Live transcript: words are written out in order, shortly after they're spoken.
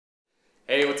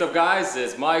what's up guys?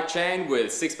 It's Mike Chang with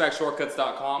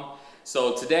sixpackshortcuts.com.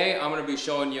 So today I'm going to be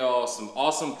showing y'all some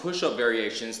awesome push-up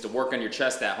variations to work on your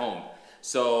chest at home.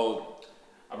 So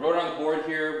I wrote on the board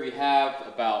here, we have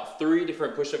about 3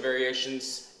 different push-up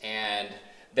variations, and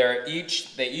they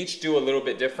each do a little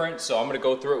bit different, so I'm going to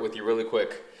go through it with you really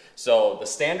quick. So the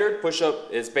standard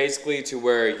push-up is basically to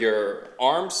where your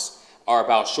arms are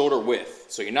about shoulder width.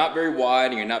 So you're not very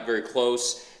wide and you're not very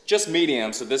close, just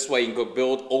medium, so this way you can go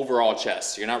build overall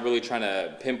chest. You're not really trying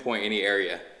to pinpoint any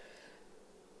area.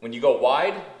 When you go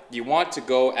wide, you want to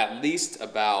go at least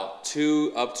about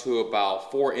 2 up to about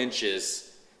 4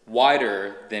 inches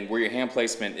wider than where your hand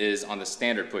placement is on the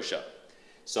standard push-up.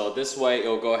 So this way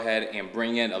it'll go ahead and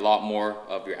bring in a lot more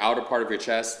of your outer part of your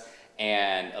chest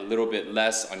and a little bit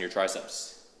less on your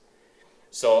triceps.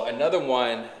 So another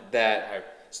one that I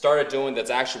started doing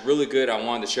that's actually really good, I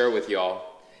wanted to share with y'all,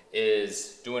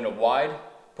 is doing a wide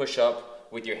push-up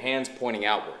with your hands pointing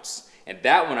outwards. And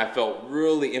that one I felt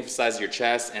really emphasizes your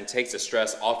chest and takes the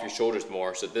stress off your shoulders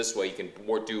more, so this way you can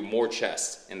do more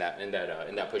chest in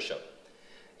that push-up.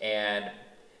 And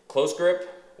close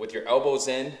grip with your elbows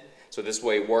in, so this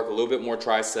way work a little bit more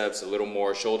triceps, a little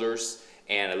more shoulders,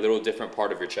 and a little different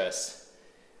part of your chest.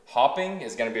 Hopping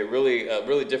is going to be a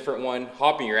really different one.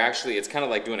 Hopping, it's kind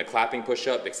of like doing a clapping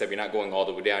push-up, except you're not going all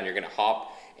the way down, you're going to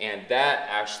hop. And that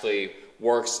actually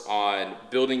works on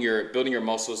building your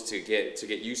muscles to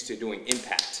get used to doing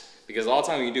impact. Because a lot of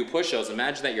times when you do push-ups,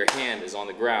 imagine that your hand is on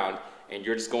the ground and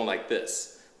you're just going like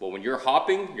this. Well, when you're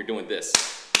hopping, you're doing this.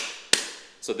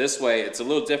 So this way, it's a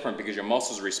little different because your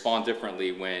muscles respond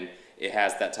differently when it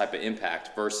has that type of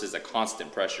impact versus a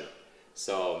constant pressure.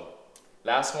 So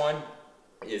last one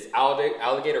is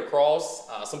alligator crawls.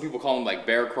 Some people call them like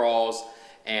bear crawls.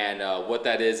 And what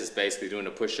that is basically doing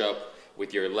a push-up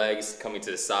with your legs coming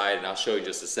to the side, and I'll show you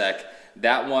just a sec.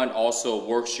 That one also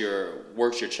works your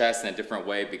chest in a different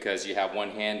way because you have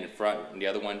one hand in front and the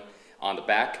other one on the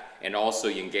back, and also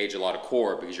you engage a lot of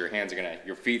core because your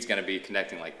feet's gonna be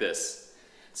connecting like this.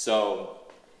 So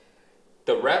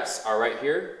the reps are right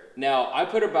here. Now I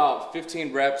put about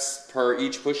 15 reps per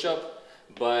each push-up,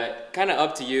 but kind of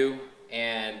up to you,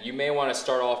 and you may want to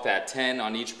start off at 10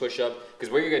 on each push-up, because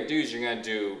what you're gonna do is you're gonna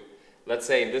do, let's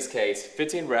say in this case,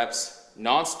 15 reps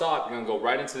non-stop. You're gonna go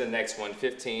right into the next one,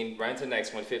 15, right into the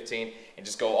next one, 15, and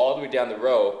just go all the way down the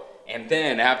row. And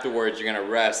then afterwards, you're gonna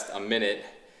rest a minute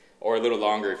or a little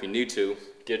longer if you need to,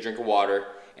 get a drink of water,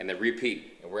 and then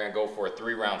repeat. And we're gonna go for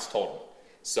 3 rounds total.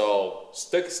 So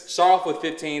start off with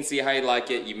 15, see how you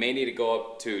like it. You may need to go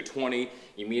up to 20.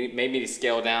 You may need to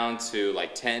scale down to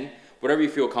like 10, whatever you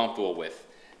feel comfortable with.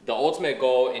 The ultimate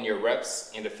goal in your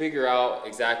reps, and to figure out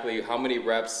exactly how many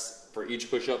reps for each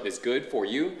push-up is good for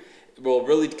you, will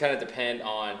really kind of depend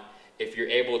on if you're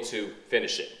able to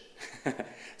finish it.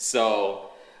 So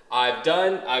I've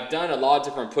done a lot of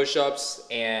different push-ups,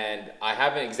 and I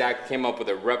haven't exactly came up with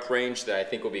a rep range that I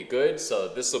think will be good. So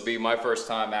this will be my first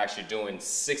time actually doing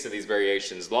 6 of these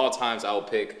variations. A lot of times I will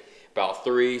pick about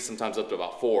 3, sometimes up to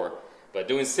about 4. But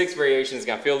doing 6 variations is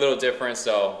gonna feel a little different,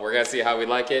 so we're gonna see how we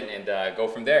like it and go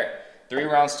from there. 3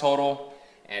 rounds total,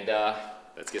 and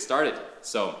let's get started.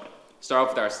 So start off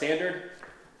with our standard.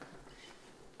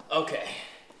 Okay,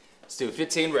 let's do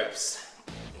 15 reps.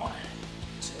 1,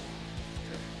 2,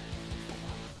 3,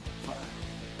 4, 5,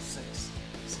 6,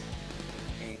 7,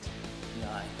 8,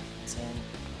 9, 10,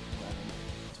 11,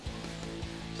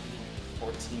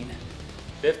 12, 13, 14,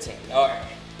 15. All right,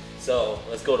 so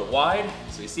let's go to wide.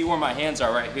 So you see where my hands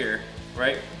are right here,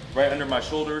 right under my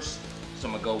shoulders. So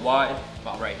I'm gonna go wide,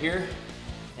 about right here,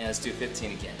 and let's do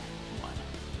 15 again. 1,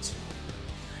 2,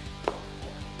 3, 4,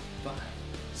 5,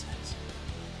 6,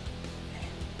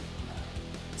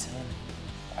 10,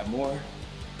 5 more,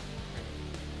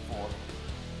 4,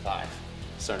 5.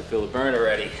 Starting to feel the burn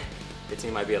already.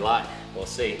 15 might be a lot, we'll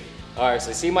see. All right, so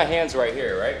you see my hands right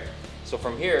here, right? So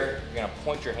from here, you're gonna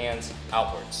point your hands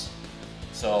outwards.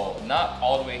 So not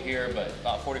all the way here, but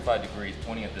about 45 degrees,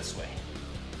 pointing it this way.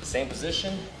 Same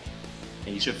position,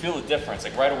 and you should feel the difference.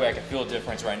 Like right away, I can feel a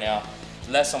difference right now.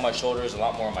 Less on my shoulders, a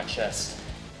lot more on my chest.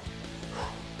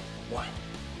 1,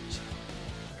 2,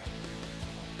 3,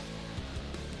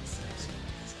 6, 7,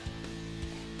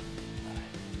 8, 9,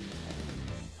 10,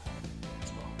 11,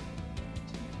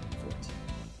 12,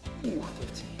 13, 14,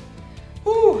 15.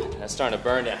 Whew, that's starting to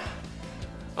burn now.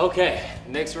 Okay,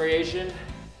 next variation,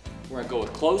 we're gonna go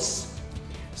with close.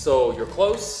 So you're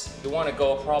close, you wanna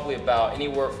go probably about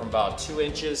anywhere from about 2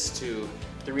 inches to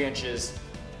 3 inches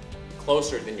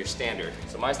closer than your standard.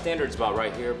 So my standard is about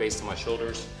right here based on my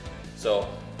shoulders. So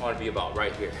I wanna be about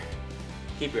right here.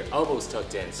 Keep your elbows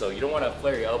tucked in. So you don't wanna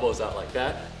flare your elbows out like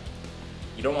that.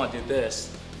 you don't want to do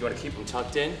this. You want to keep them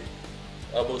tucked in,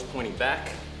 elbows pointing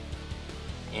back,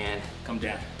 and come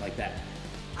down like that.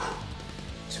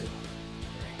 2, 3,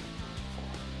 4,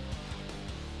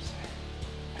 7,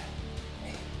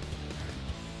 8,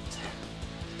 10,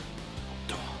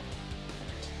 12,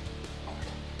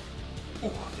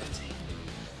 13, 15.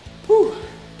 Whew,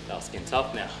 that was getting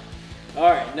tough now. All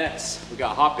right, next we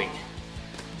got hopping.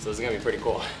 So this is gonna be pretty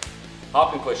cool.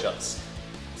 Hopping push-ups.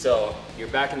 So you're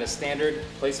back in the standard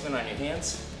placement on your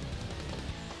hands.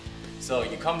 So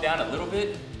you come down a little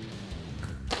bit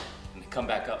and come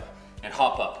back up and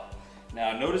hop up.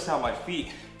 Now notice how my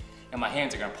feet and my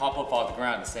hands are gonna pop up off the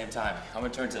ground at the same time. I'm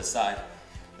gonna turn to the side.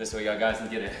 This way you guys can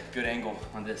get a good angle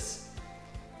on this.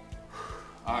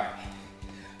 All right,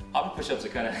 hopping push-ups are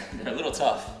they're a little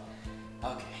tough.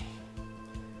 Okay,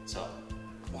 so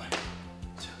 1, 2,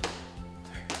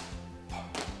 3, 4,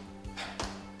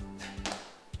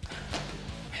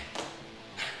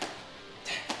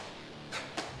 10.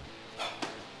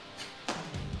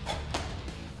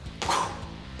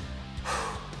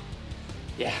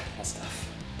 Yeah, that's tough.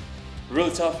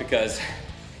 Really tough because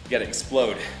you gotta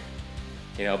explode,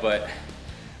 you know, but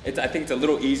I think it's a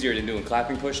little easier than doing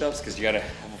clapping push-ups because you gotta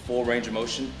have a full range of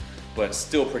motion, but it's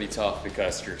still pretty tough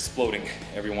because you're exploding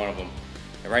every one of them.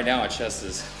 And right now my chest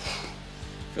is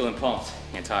feeling pumped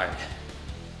and tired.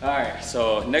 All right,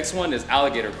 so next one is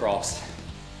alligator crawls.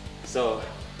 So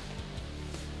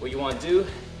what you wanna do,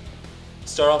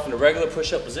 start off in a regular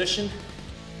push-up position.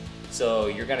 So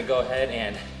you're gonna go ahead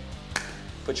and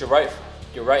put your right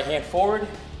hand forward,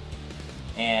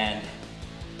 and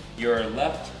your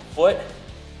left foot,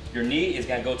 your knee is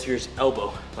gonna go to your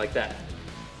elbow like that.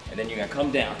 And then you're gonna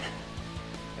come down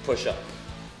and push up.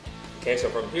 Okay, so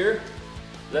from here,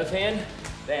 left hand,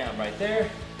 bam, right there.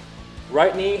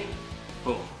 Right knee,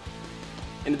 boom.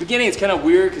 In the beginning, it's kind of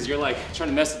weird because you're like trying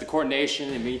to mess with the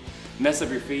coordination and mess up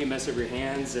your feet, mess up your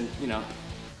hands, and you know,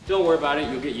 don't worry about it,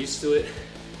 you'll get used to it.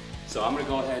 So I'm gonna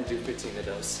go ahead and do 15 of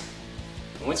those.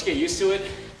 And once you get used to it,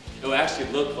 it'll actually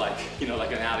look like, you know,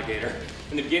 like an alligator.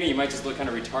 In the beginning, you might just look kind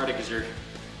of retarded because you're,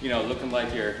 you know, looking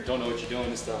like you don't know what you're doing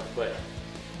and stuff, but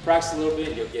practice a little bit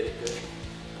and you'll get it good. 1,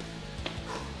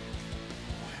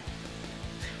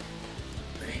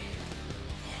 2, 3,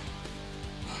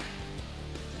 4,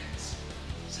 5, 6,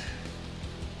 7,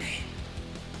 8,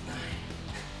 9,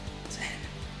 10,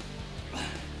 11,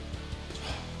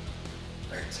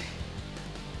 12, 13.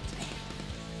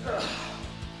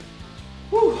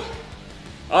 Whew.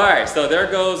 All right, so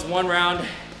there goes one round.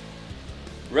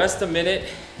 Rest a minute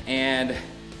and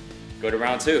go to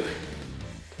round 2.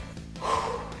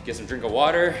 Get some drink of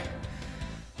water.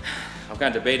 I'm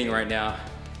kind of debating right now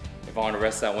if I want to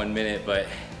rest that 1 minute, but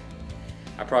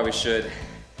I probably should,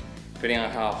 depending on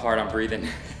how hard I'm breathing.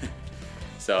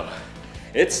 So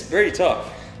it's very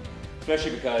tough,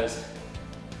 especially because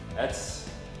that's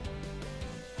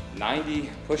 90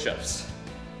 push-ups.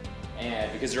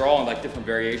 And because they're all in like different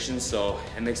variations, so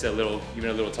it makes it even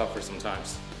a little tougher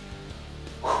sometimes.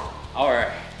 All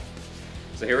right,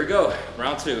 so here we go,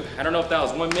 round 2. I don't know if that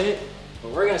was 1 minute,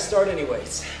 but we're gonna start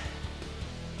anyways.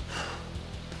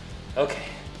 Okay,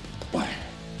 1,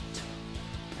 2,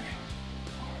 3,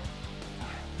 4, 5,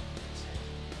 6,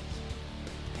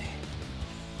 7,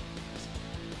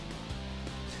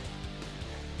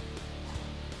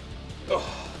 8. Oh,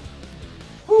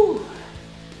 whew.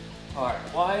 All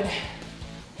right, wide.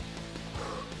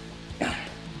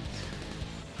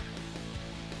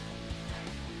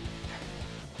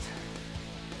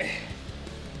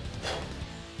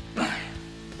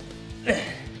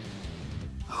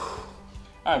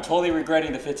 I'm totally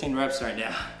regretting the 15 reps right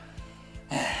now.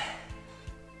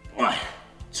 1,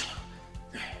 2,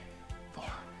 3, 4,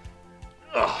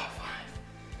 5.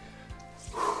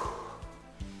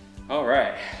 All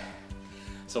right.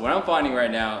 So what I'm finding right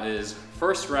now is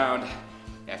first round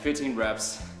at 15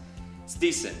 reps, it's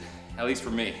decent, at least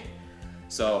for me.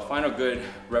 So find a good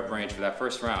rep range for that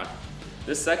first round.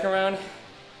 This second round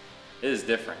is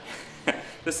different.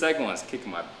 This second one's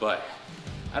kicking my butt.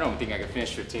 I don't think I can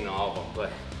finish 15 on all of them, but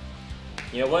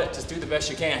you know what? Just do the best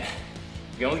you can.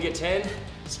 If you only get 10,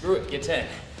 screw it, get 10.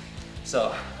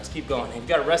 So let's keep going. If you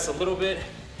gotta rest a little bit,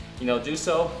 you know, do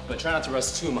so, but try not to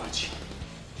rest too much.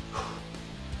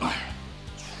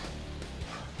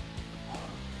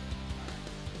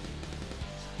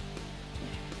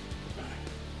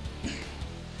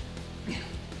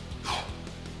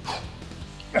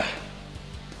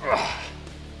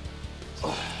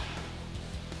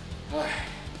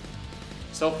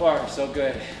 So far, so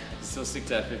good. I can still stick to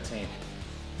that 15.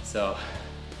 So,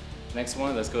 next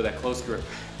one, let's go with that close grip.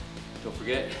 Don't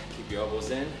forget, keep your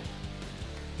elbows in.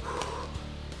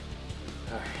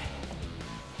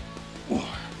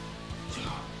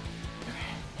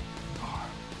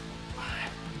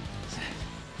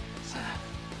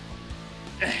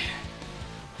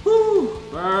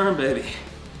 baby.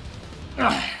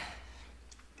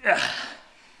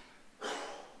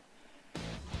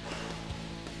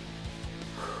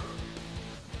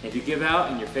 If you give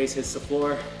out and your face hits the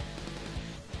floor,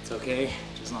 it's okay,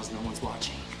 just as long as no one's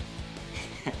watching.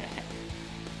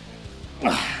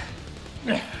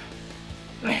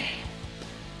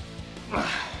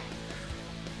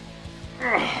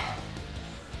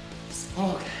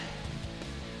 Okay.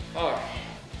 All right.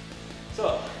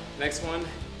 So, next one,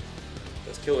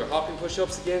 those killer hopping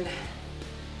push-ups again.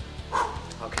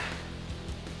 Okay.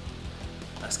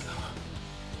 Let's go.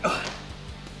 1,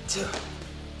 2,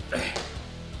 3,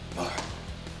 4,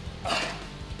 5,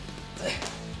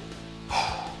 6.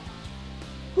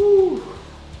 Woo.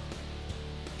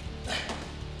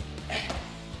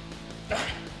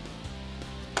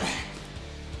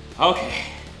 Okay.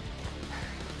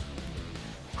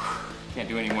 Can't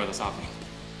do any more of this hopping.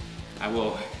 I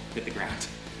will hit the ground.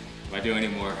 If I do any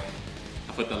more,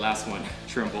 I'll put the last one,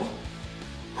 tremble.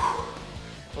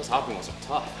 Those hopping ones are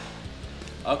tough.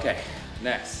 Okay,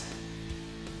 next.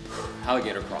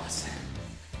 Alligator cross.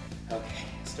 Okay,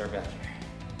 start back here.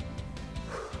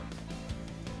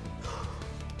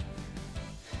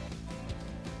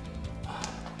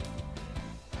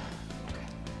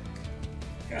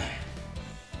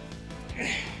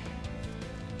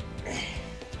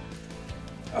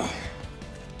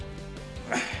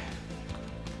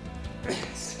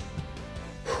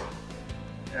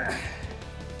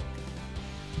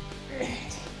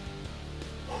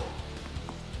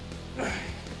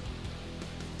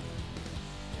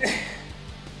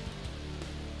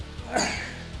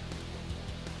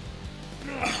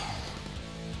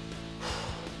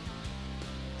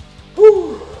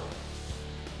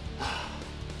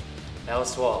 That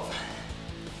was 12.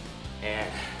 And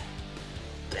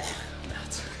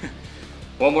that's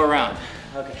one more round.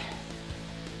 Okay.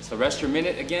 So rest your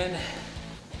minute again.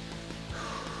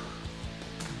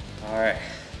 All right.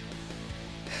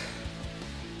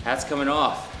 Hat's coming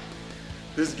off.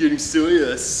 This is getting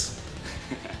serious.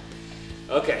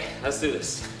 Okay, let's do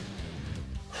this.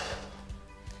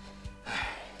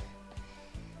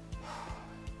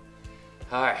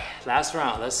 All right, last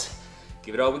round. Let's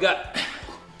give it all we got.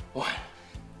 1,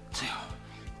 2,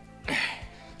 3,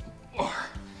 4,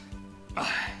 5.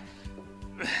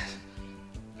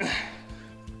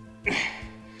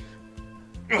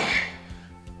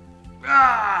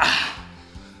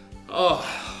 Oh,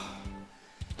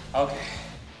 okay.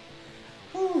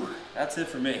 Whew. That's it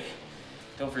for me.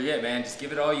 Don't forget, man, just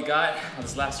give it all you got on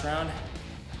this last round.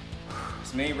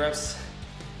 As many reps,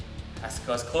 as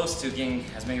close to getting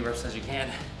as many reps as you can.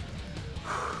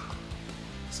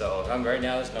 So if I'm right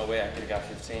now, there's no way I could have got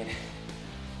 15.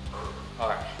 All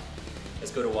right,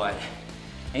 let's go to wide.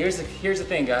 And here's the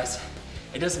thing, guys.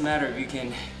 It doesn't matter if you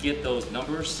can get those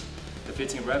numbers, the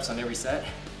 15 reps on every set.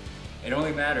 It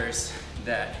only matters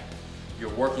that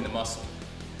you're working the muscle.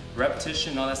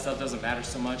 Repetition, all that stuff doesn't matter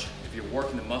so much. If you're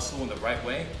working the muscle in the right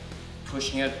way,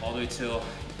 pushing it all the way to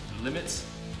limits,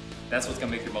 that's what's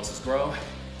gonna make your muscles grow,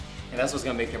 and that's what's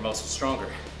gonna make your muscles stronger.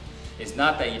 It's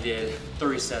not that you did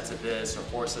 3 sets of this or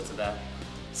 4 sets of that.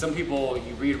 Some people,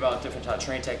 you read about different type of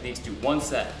training techniques, do 1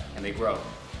 set and they grow.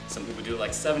 Some people do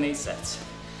like 7, 8 sets.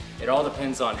 It all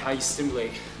depends on how you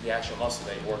stimulate the actual muscle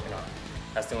that you're working on.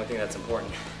 That's the only thing that's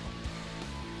important.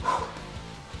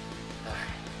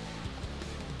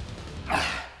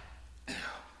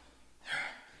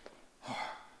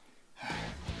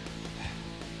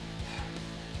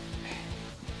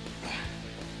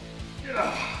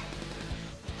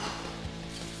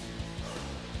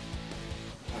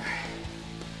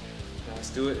 Let's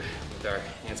do it with our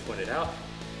hands pointed out.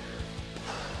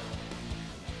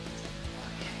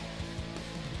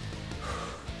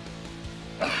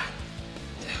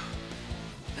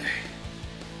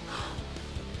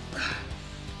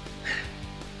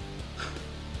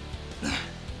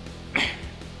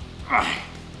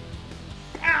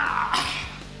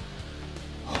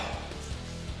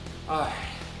 All right,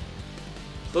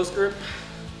 close grip.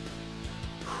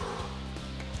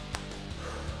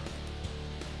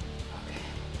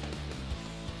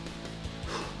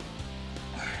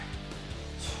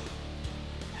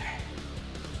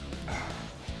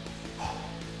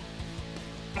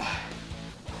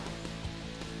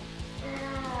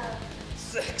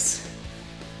 Six.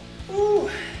 Ooh.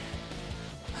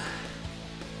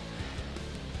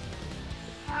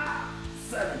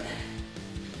 7.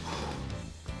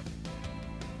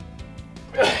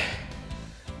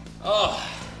 Oh,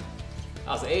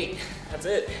 that was 8. That's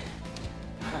it.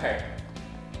 All right.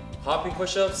 Hopping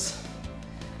push-ups.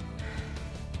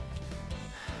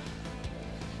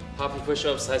 Hopping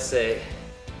push-ups, I say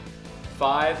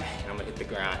 5, and I'm gonna hit the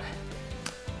ground.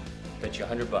 Bet you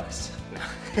 $100. No,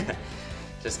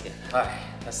 just kidding. All right,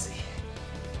 let's see.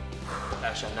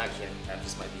 Actually, I'm not kidding. That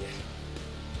just might be it.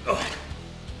 Oh,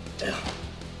 down.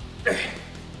 3,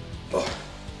 4,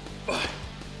 5,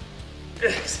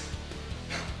 6.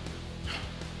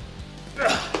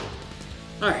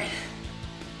 All right.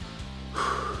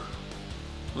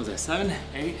 What was that, 7,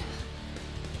 8?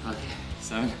 Okay,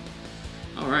 7.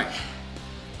 All right,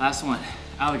 last one,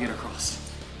 alligator cross.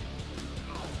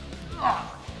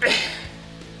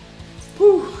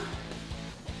 Whew.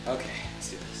 Okay,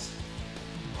 let's do this.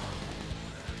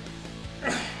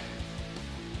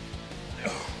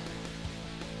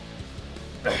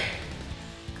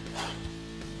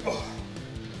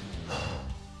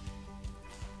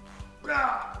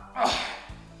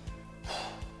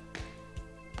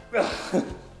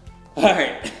 All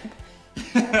right,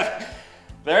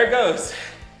 there it goes.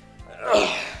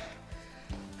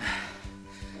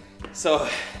 So,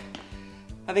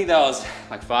 I think that was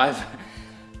like 5.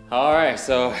 All right,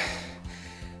 so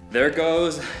there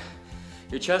goes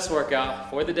your chest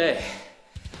workout for the day.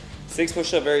 6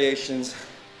 push-up variations.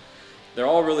 They're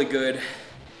all really good.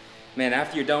 Man,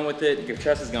 after you're done with it, your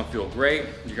chest is gonna feel great.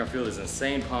 You're gonna feel this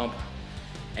insane pump.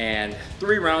 And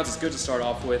 3 rounds is good to start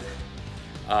off with.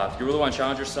 If you really wanna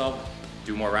challenge yourself,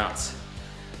 do more rounds.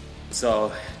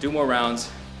 So, do more rounds.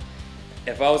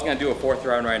 If I was gonna do a 4th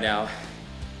round right now,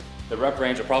 the rep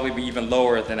range will probably be even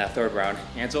lower than that 3rd round.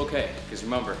 And it's okay, because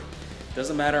remember, it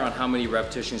doesn't matter on how many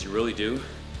repetitions you really do,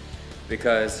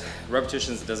 because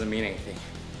repetitions doesn't mean anything.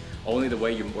 Only the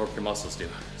way you work your muscles do.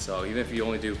 So even if you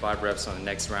only do 5 reps on the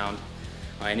next round,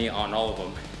 on all of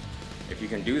them, if you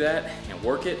can do that and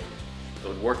work it,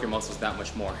 it'll work your muscles that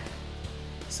much more.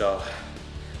 So,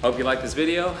 hope you like this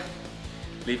video.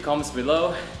 Leave comments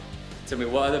below. Tell me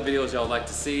what other videos y'all like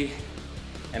to see.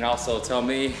 And also tell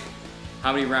me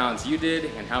how many rounds you did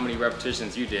and how many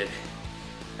repetitions you did.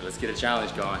 And let's get a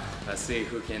challenge going. Let's see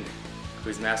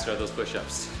who's master of those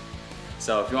push-ups.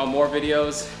 So if you want more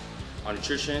videos on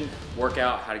nutrition,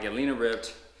 workout, how to get lean and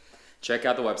ripped, check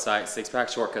out the website,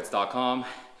 sixpackshortcuts.com.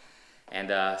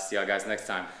 And see y'all guys next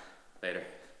time. Later.